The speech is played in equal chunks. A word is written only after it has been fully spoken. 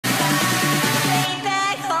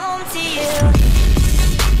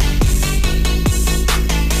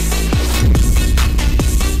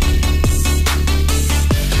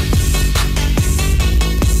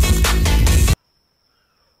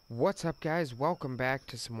What's up, guys? Welcome back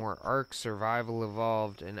to some more ARK Survival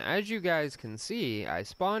Evolved, and as you guys can see, I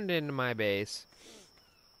spawned into my base.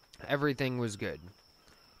 Everything was good.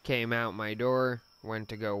 Came out my door, went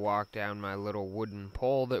to go walk down my little wooden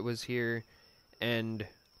pole that was here, and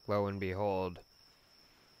lo and behold,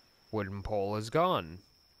 wooden pole is gone.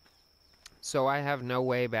 So I have no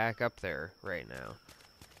way back up there right now.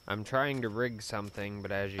 I'm trying to rig something,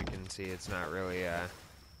 but as you can see, it's not really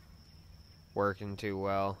working too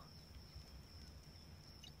well.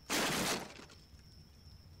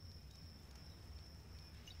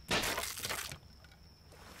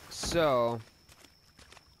 So,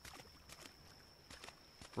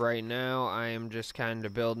 right now I am just kind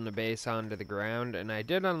of building a base onto the ground, and I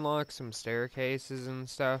did unlock some staircases and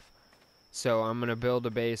stuff, so I'm going to build a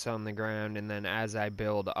base on the ground, and then as I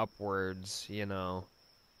build upwards,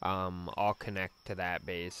 I'll connect to that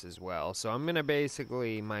base as well. So I'm going to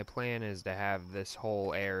basically, my plan is to have this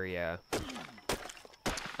whole area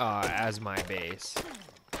as my base.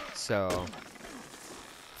 So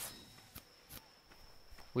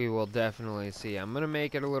we will definitely see. I'm going to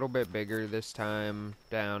make it a little bit bigger this time,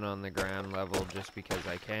 down on the ground level, just because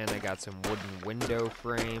I can. I got some wooden window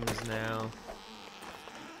frames now,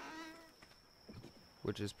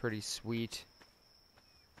 which is pretty sweet.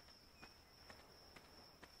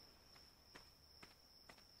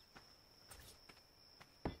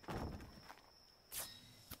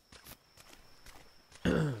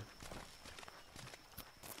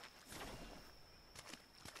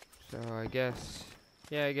 So I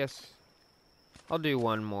guess I'll do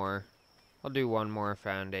one more. I'll do one more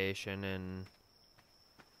foundation and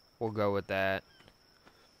we'll go with that.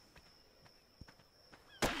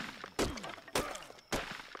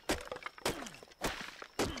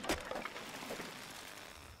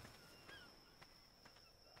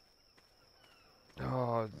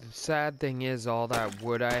 Oh, the sad thing is all that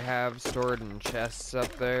wood I have stored in chests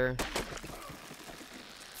up there.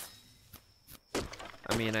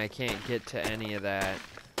 I mean, I can't get to any of that.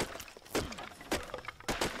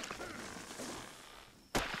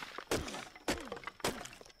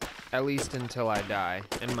 At least until I die.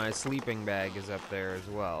 And my sleeping bag is up there as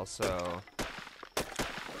well, so.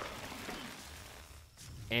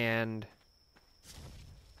 And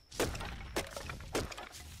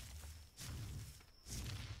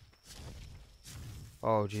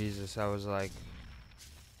oh, Jesus, I was like,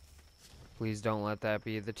 please don't let that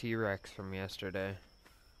be the T-Rex from yesterday.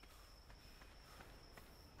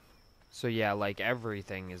 So yeah, like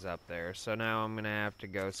everything is up there. So now I'm gonna have to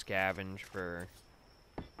go scavenge for...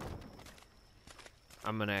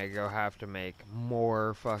 I'm gonna have to make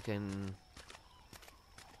more fucking...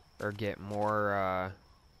 or get more,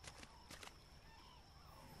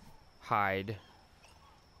 hide.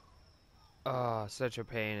 Oh, such a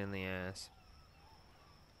pain in the ass.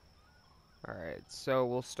 Alright, so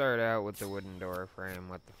we'll start out with the wooden door frame.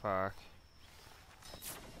 What the fuck?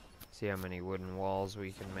 See how many wooden walls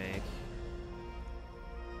we can make.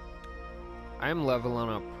 I'm leveling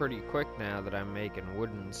up pretty quick now that I'm making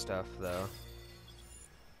wooden stuff, though.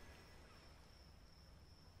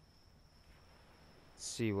 Let's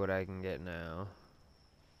see what I can get now.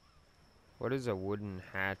 What is a wooden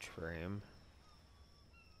hatch frame?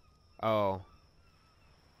 Oh.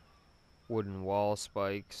 Wooden wall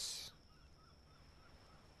spikes.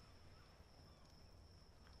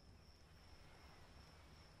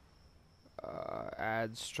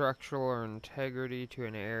 Add structural integrity to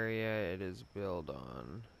an area it is built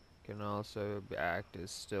on. Can also act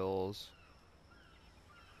as stills.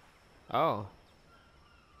 Oh.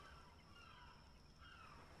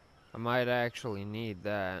 I might actually need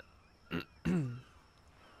that. Ooh,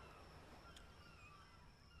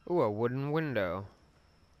 a wooden window.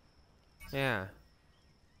 Yeah.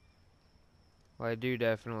 Well, I do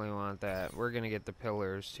definitely want that. We're gonna get the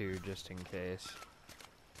pillars too, just in case.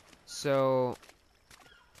 So,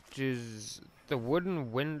 does the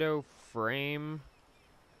wooden window frame...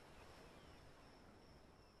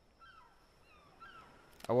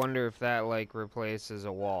 I wonder if that, like, replaces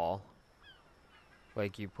a wall.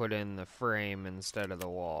 Like, you put in the frame instead of the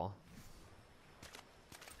wall.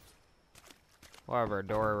 We'll have our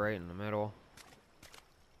door right in the middle.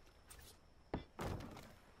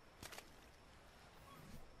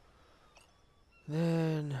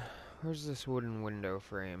 Then, where's this wooden window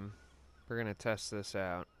frame? We're gonna test this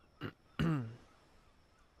out.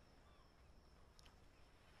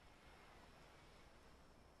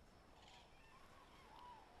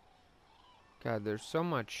 God, there's so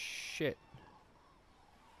much shit.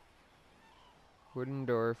 Wooden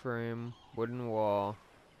door frame, wooden wall,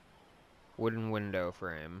 wooden window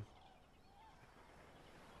frame.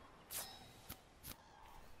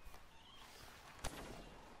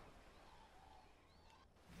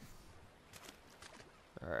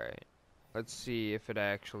 let's see if it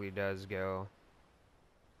actually does go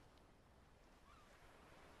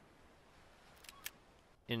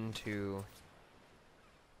into...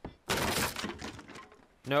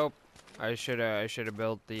 Nope. I should have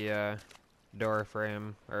built the door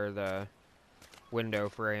frame or the window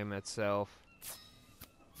frame itself.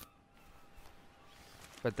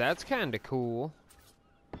 But that's kind of cool.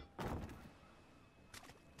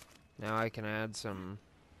 Now I can add some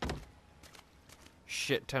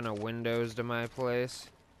shit ton of windows to my place.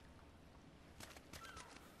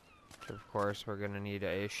 Which of course we're gonna need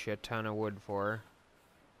a shit ton of wood for.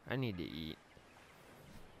 I need to eat.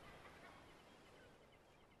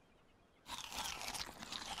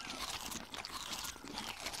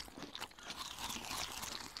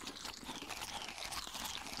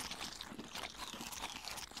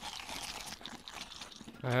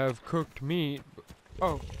 I have cooked meat.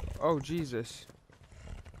 Oh, Jesus.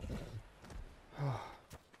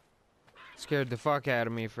 Scared the fuck out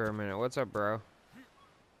of me for a minute. What's up, bro?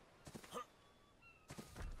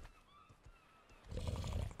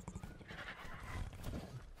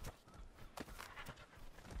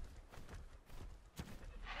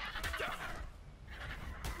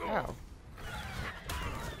 Ow.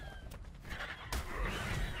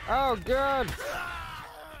 Oh, good!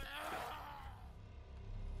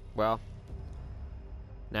 Well,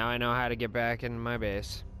 now I know how to get back into my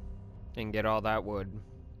base and get all that wood.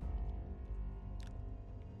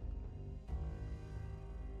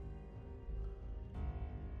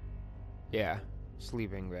 Yeah,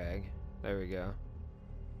 sleeping bag. There we go.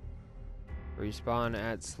 Respawn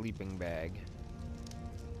at sleeping bag.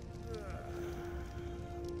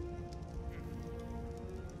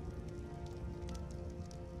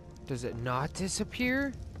 Does it not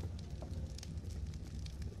disappear?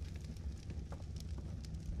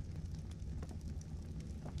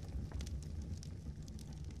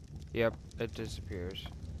 Yep, it disappears.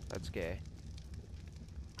 That's gay.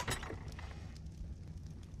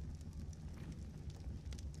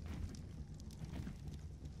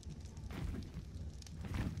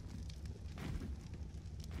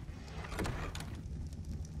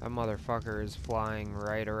 That motherfucker is flying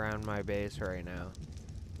right around my base right now.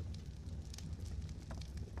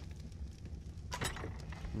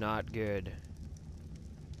 Not good.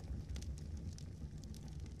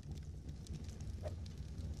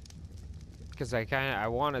 Because I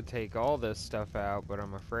want to take all this stuff out, but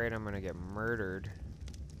I'm afraid I'm gonna get murdered.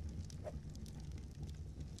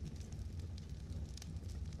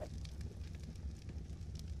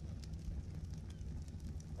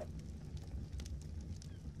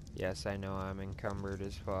 Yes, I know I'm encumbered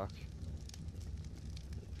as fuck.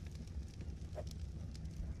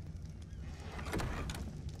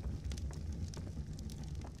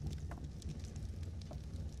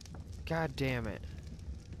 God damn it.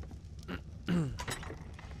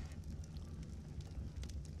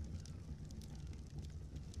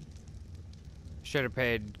 Should have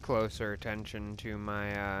paid closer attention to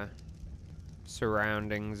my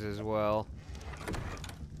surroundings as well.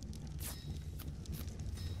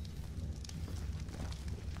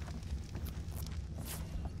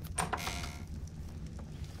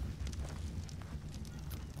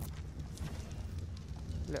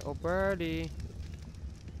 Little birdie.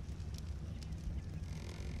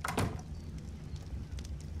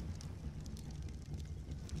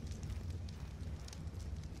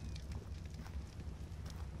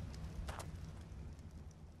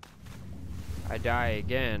 I die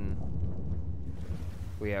again.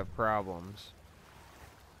 We have problems.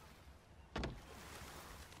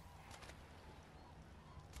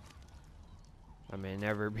 I may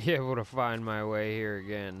never be able to find my way here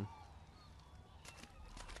again.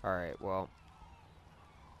 Alright, well.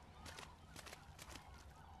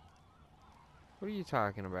 What are you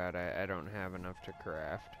talking about? I don't have enough to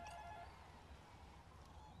craft.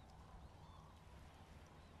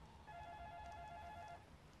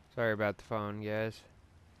 Sorry about the phone, guys.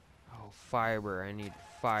 Oh, fiber. I need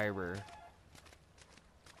fiber.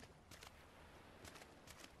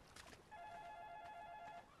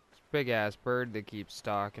 This big-ass bird that keeps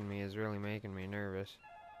stalking me is really making me nervous.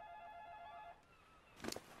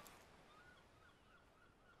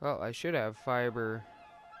 Well, I should have fiber.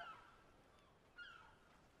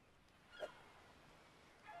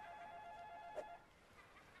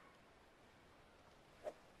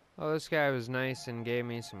 Oh, this guy was nice and gave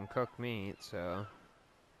me some cooked meat, so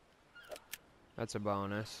that's a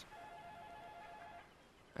bonus.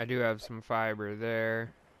 I do have some fiber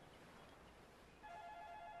there.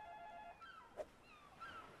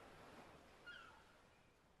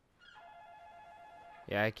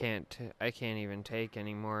 Yeah, I can't even take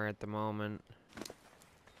any more at the moment.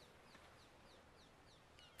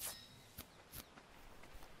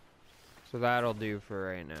 So that'll do for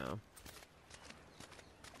right now.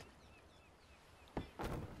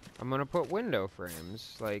 I'm gonna put window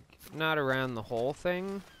frames, like, not around the whole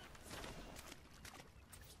thing.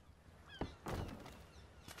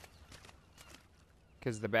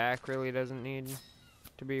 Because the back really doesn't need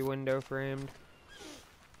to be window framed.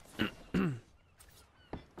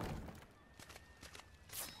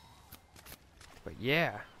 But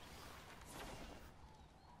yeah.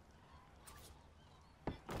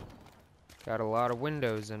 Got a lot of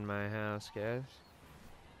windows in my house, guys.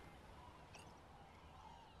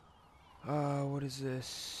 What is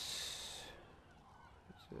this?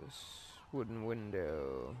 What's this? Wooden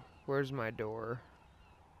window. Where's my door?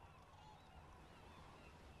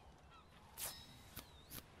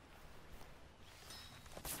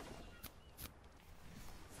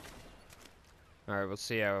 Alright, we'll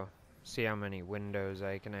see how many windows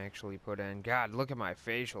I can actually put in. God, look at my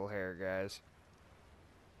facial hair, guys.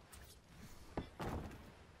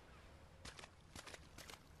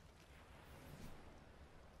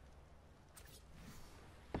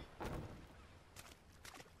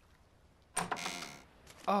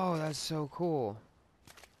 Oh, that's so cool.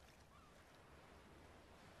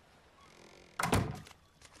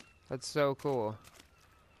 That's so cool.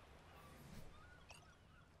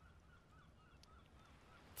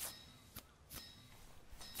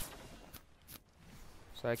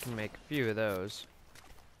 So I can make a few of those.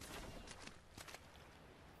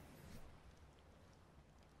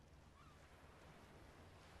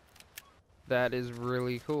 That is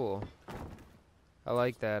really cool. I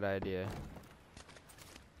like that idea.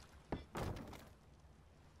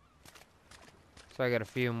 So I got a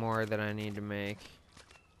few more that I need to make.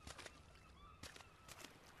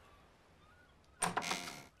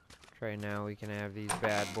 Right now we can have these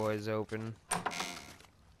bad boys open.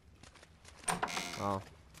 Well,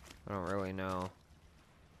 I don't really know.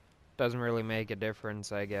 Doesn't really make a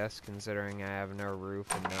difference, I guess, considering I have no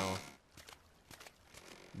roof and no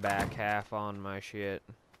back half on my shit.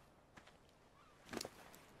 I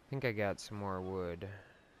think I got some more wood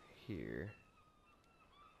here.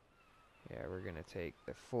 Yeah, we're gonna take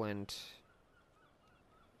the flint.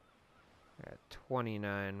 Got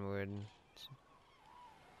 29 wood.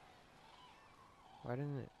 Why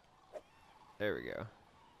didn't it? There we go.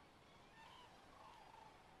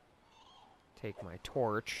 Take my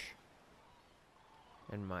torch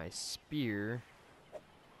and my spear.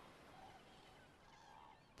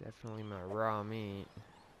 Definitely my raw meat.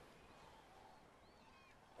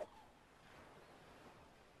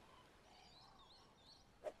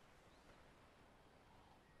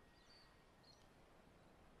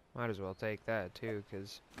 Might as well take that too,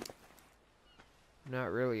 because I'm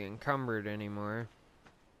not really encumbered anymore.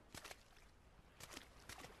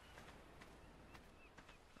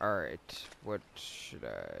 Alright, what should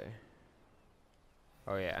I...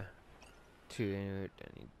 Oh yeah. I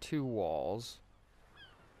need 2 walls.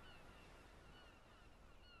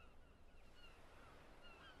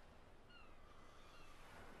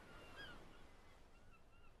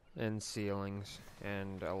 And ceilings,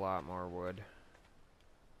 and a lot more wood.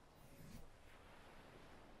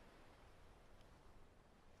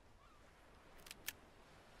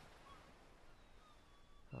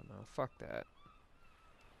 Oh no, fuck that.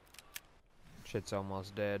 Shit's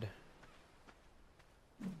almost dead.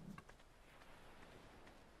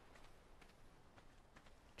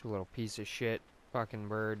 You little piece of shit, fucking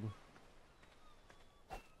bird.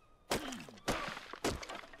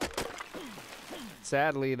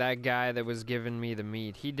 Sadly, that guy that was giving me the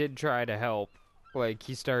meat, he did try to help. Like,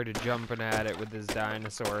 he started jumping at it with his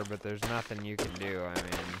dinosaur, but there's nothing you can do, I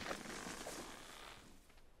mean.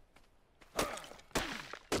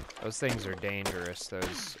 Those things are dangerous,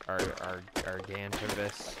 those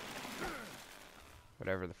Argantivus.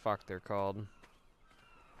 Whatever the fuck they're called.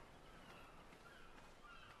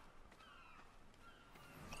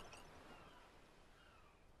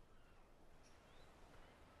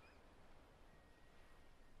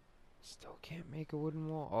 Still can't make a wooden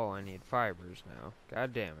wall. Oh, I need fibers now.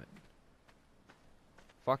 God damn it.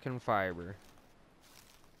 Fucking fiber.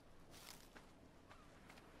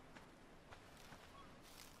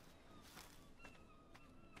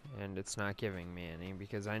 And it's not giving me any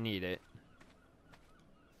because I need it.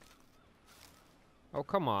 Oh,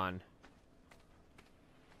 come on.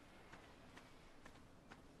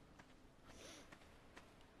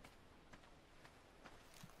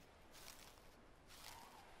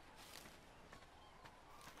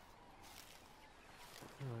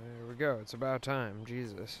 There we go. It's about time.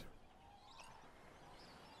 Jesus.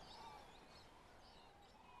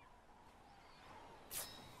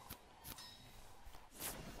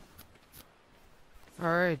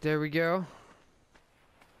 Alright, there we go.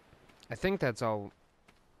 I think that's all.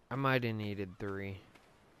 I might have needed 3.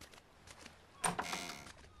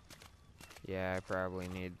 Yeah, I probably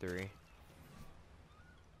need 3.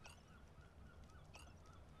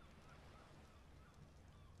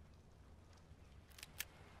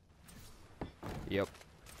 Yep.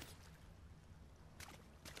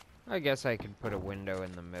 I guess I could put a window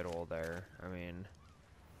in the middle there. I mean,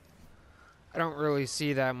 I don't really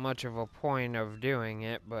see that much of a point of doing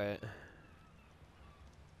it, but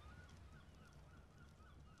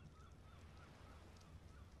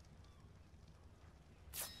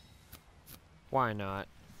why not?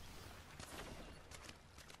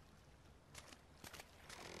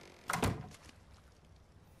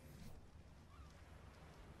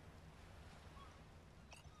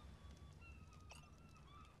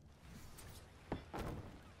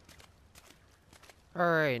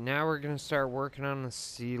 Alright, now we're gonna start working on the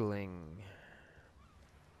ceiling.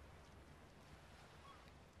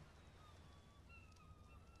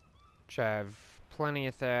 Which I have plenty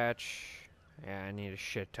of thatch. Yeah, I need a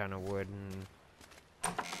shit ton of wood,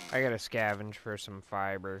 and I gotta scavenge for some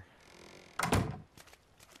fiber.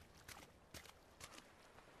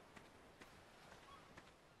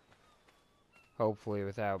 Hopefully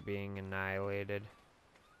without being annihilated.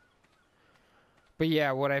 But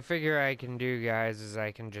yeah, what I figure I can do, guys, is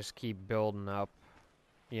I can just keep building up,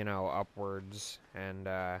 you know, upwards, and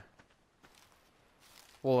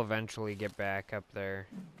we'll eventually get back up there.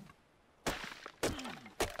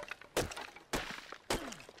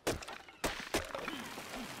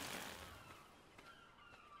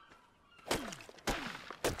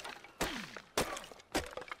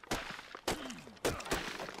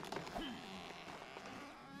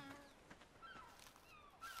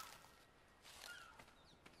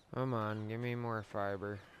 Come on, give me more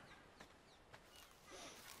fiber.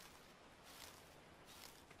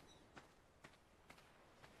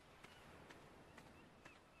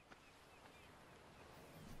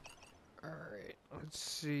 Alright, let's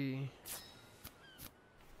see.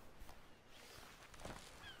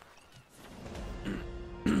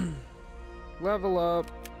 Level up.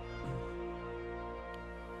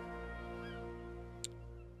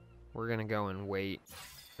 We're gonna go and wait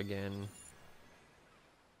again.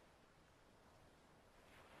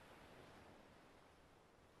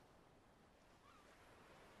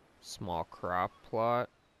 Small crop plot.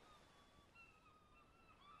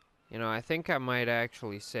 You know, I think I might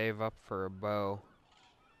actually save up for a bow.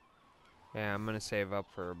 Yeah, I'm gonna save up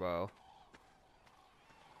for a bow.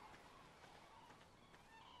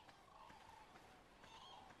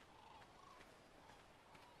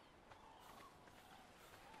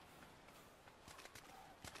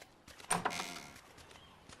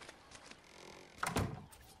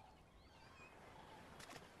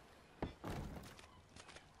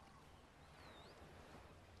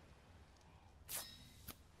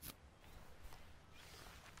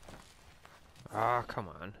 Ah, come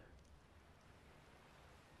on.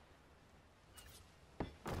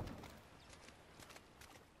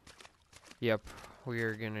 Yep, we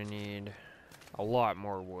are gonna need a lot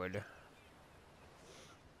more wood.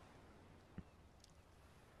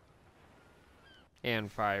 And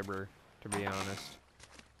fiber, to be honest.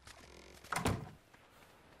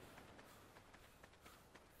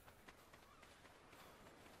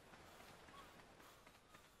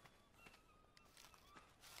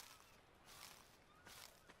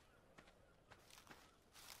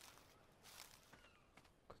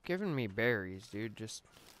 Quit giving me berries, dude. Just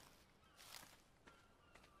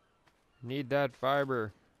need that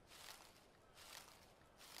fiber.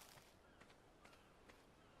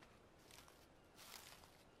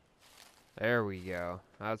 There we go.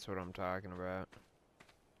 That's what I'm talking about.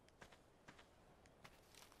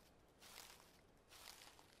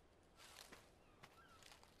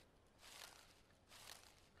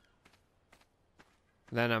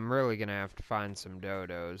 Then I'm really gonna have to find some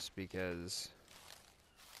dodos, because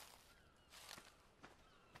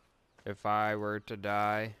if I were to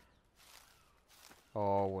die,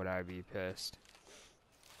 oh, would I be pissed.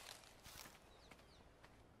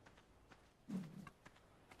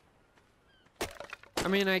 I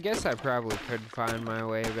mean, I guess I probably could find my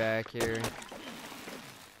way back here.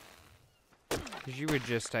 Because you would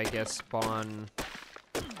just, I guess, spawn...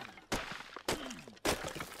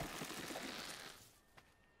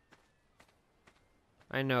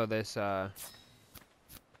 I know this,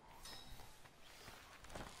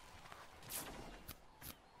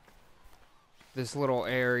 this little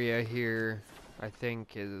area here, I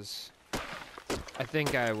think is... I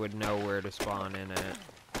think I would know where to spawn in it.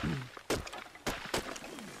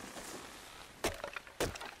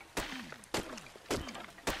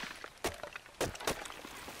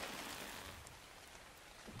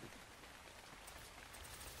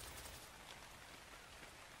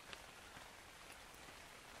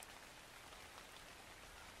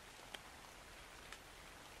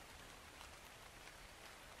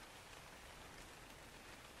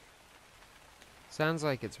 Sounds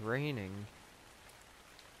like it's raining.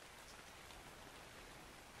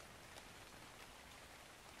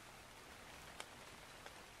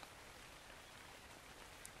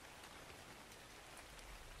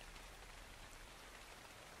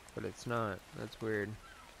 But it's not. That's weird.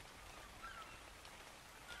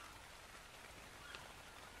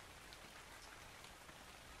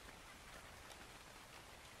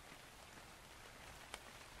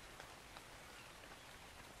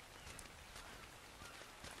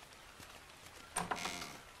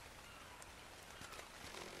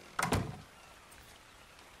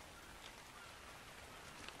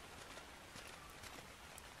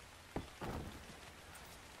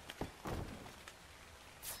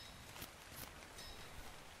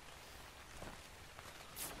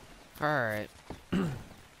 Alright.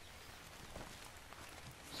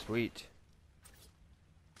 Sweet.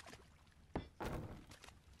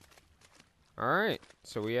 Alright,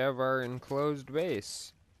 so we have our enclosed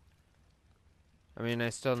base. I mean, I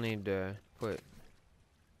still need to put a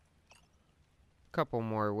couple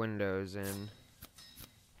more windows in.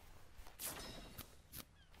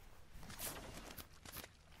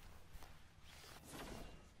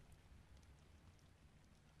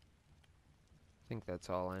 I think that's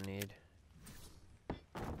all I need.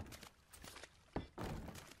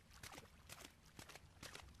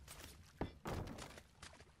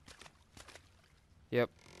 Yep.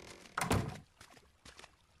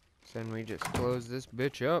 So then we just close this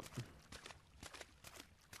bitch up.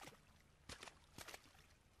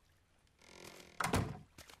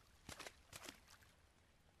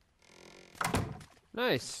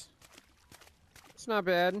 Nice. It's not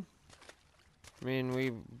bad. I mean,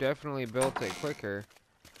 we definitely built it quicker.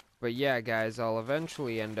 But yeah, guys, I'll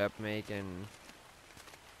eventually end up making,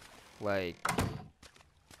 like,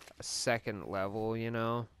 a second level, you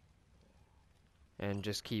know? And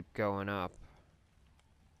just keep going up.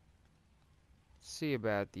 See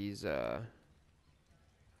about these,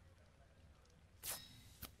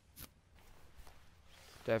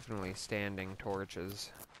 definitely standing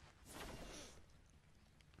torches.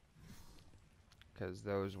 Because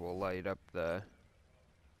those will light up the...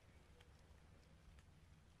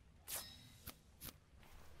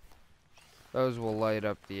 Those will light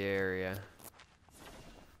up the area.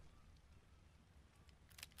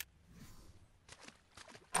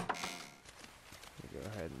 Go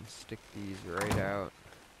ahead and stick these right out.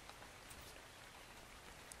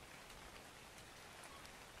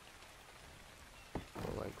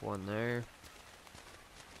 Put like one there.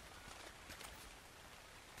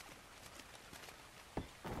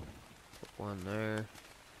 Put one there.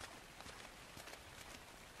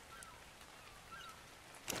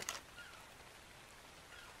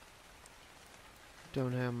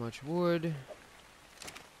 Don't have much wood,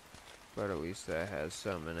 but at least that has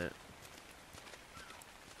some in it.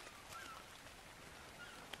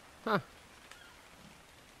 Huh.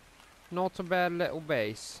 Not a bad little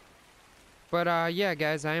base. But, yeah,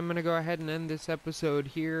 guys, I am going to go ahead and end this episode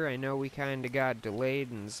here. I know we kind of got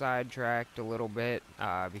delayed and sidetracked a little bit,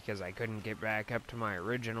 because I couldn't get back up to my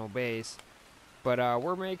original base. But,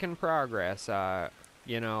 we're making progress.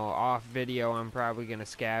 You know, off video, I'm probably going to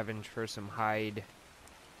scavenge for some hide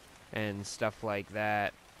and stuff like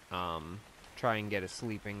that. Try and get a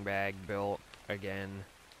sleeping bag built again.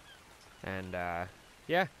 And,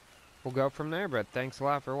 yeah. We'll go from there, but thanks a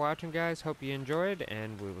lot for watching, guys. Hope you enjoyed,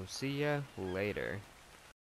 and we will see ya later.